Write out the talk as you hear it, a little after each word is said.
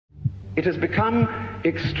it has become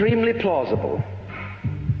extremely plausible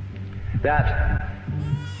that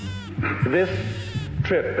this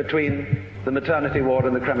trip between the maternity ward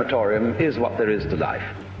and the crematorium is what there is to life.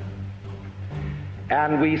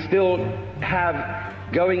 And we still have,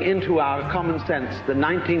 going into our common sense, the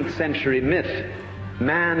 19th century myth.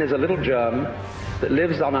 Man is a little germ that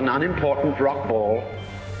lives on an unimportant rock ball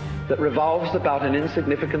that revolves about an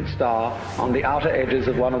insignificant star on the outer edges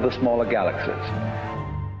of one of the smaller galaxies.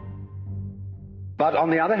 But on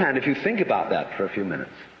the other hand, if you think about that for a few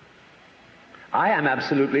minutes, I am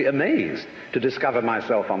absolutely amazed to discover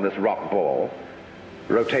myself on this rock ball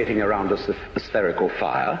rotating around a spherical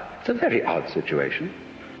fire. It's a very odd situation.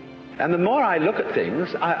 And the more I look at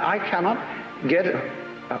things, I cannot get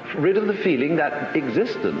rid of the feeling that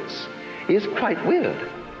existence is quite weird.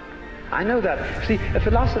 I know that. See, a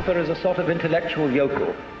philosopher is a sort of intellectual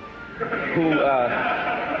yokel who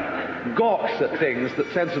gawks at things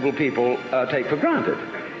that sensible people take for granted.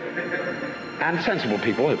 And sensible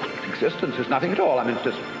people, existence is nothing at all. I mean, it's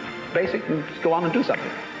just basic, and just go on and do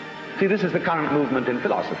something. See, this is the current movement in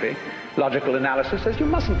philosophy. Logical analysis says you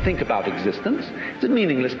mustn't think about existence. It's a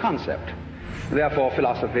meaningless concept. Therefore,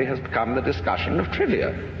 philosophy has become the discussion of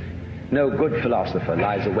trivia. No good philosopher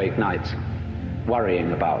lies awake nights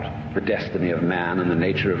worrying about the destiny of man and the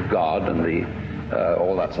nature of God and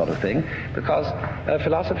all that sort of thing, because a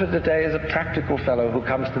philosopher today is a practical fellow who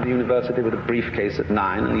comes to the university with a briefcase at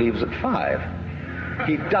 9 and leaves at 5.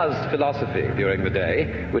 He does philosophy during the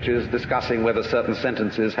day, which is discussing whether certain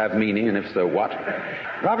sentences have meaning, and if so, what.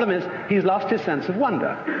 Problem is, he's lost his sense of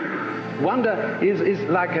wonder. Wonder is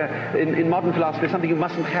like, in modern philosophy, something you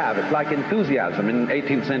mustn't have. It's like enthusiasm in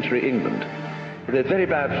 18th century England. It's very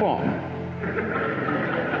bad form.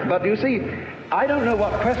 But you see, I don't know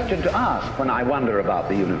what question to ask when I wonder about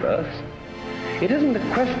the universe. It isn't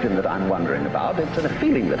a question that I'm wondering about, it's a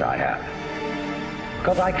feeling that I have.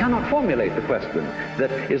 Because I cannot formulate the question that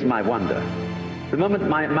is my wonder. The moment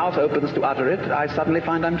my mouth opens to utter it, I suddenly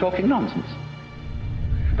find I'm talking nonsense.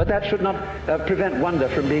 But that should not prevent wonder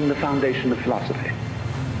from being the foundation of philosophy.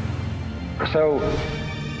 So,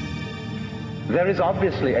 there is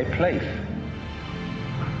obviously a place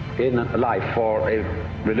in life for a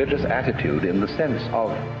religious attitude in the sense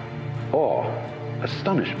of awe,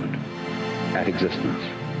 astonishment at existence.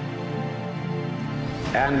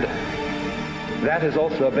 And that is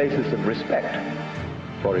also a basis of respect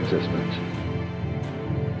for existence.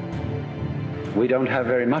 We don't have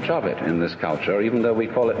very much of it in this culture, even though we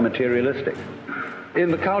call it materialistic. In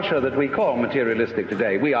the culture that we call materialistic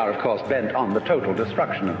today, we are, of course, bent on the total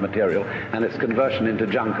destruction of material and its conversion into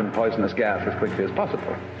junk and poisonous gas as quickly as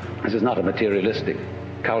possible. This is not a materialistic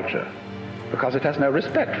culture, because it has no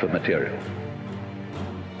respect for material.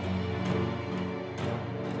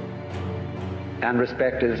 And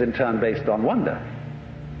respect is in turn based on wonder,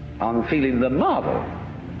 on feeling the marvel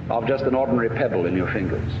of just an ordinary pebble in your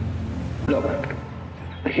fingers. Look,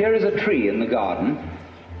 here is a tree in the garden,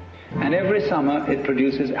 and every summer it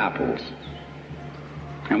produces apples.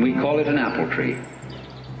 And we call it an apple tree,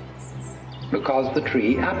 because the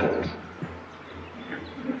tree apples.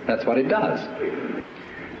 That's what it does.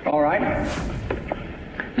 All right?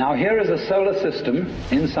 Now here is a solar system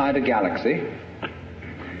inside a galaxy.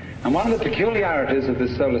 And one of the peculiarities of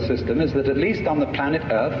this solar system is that at least on the planet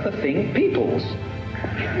Earth, the thing peoples.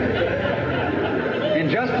 In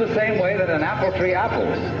just the same way that an apple tree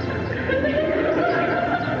apples.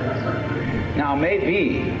 Now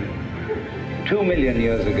maybe 2 million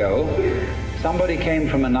years ago, somebody came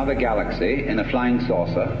from another galaxy in a flying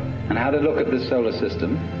saucer and had a look at this solar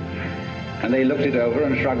system, and they looked it over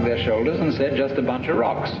and shrugged their shoulders and said, just a bunch of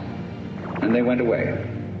rocks. And they went away.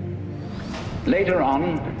 Later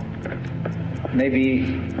on, maybe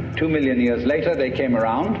 2 million years later, they came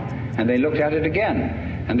around and they looked at it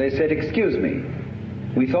again and they said, excuse me,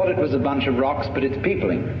 we thought it was a bunch of rocks, but it's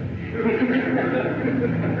peopling.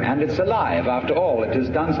 And it's alive. After all, it has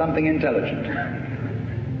done something intelligent.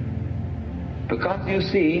 Because you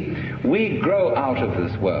see, we grow out of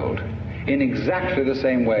this world in exactly the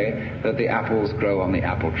same way that the apples grow on the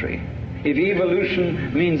apple tree. If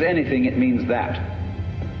evolution means anything, it means that.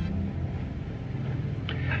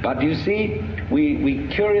 But you see, we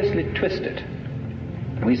curiously twist it.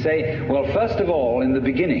 We say, well, first of all, in the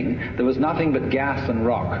beginning, there was nothing but gas and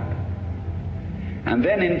rock. And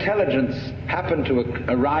then intelligence happened to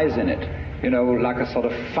arise in it, you know, like a sort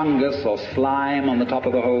of fungus or slime on the top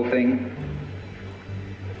of the whole thing.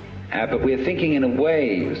 But we're thinking in a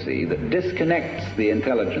way, you see, that disconnects the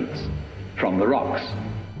intelligence from the rocks.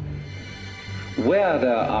 Where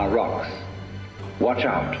there are rocks, watch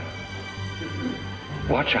out.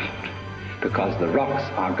 Watch out. because the rocks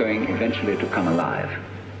are going eventually to come alive.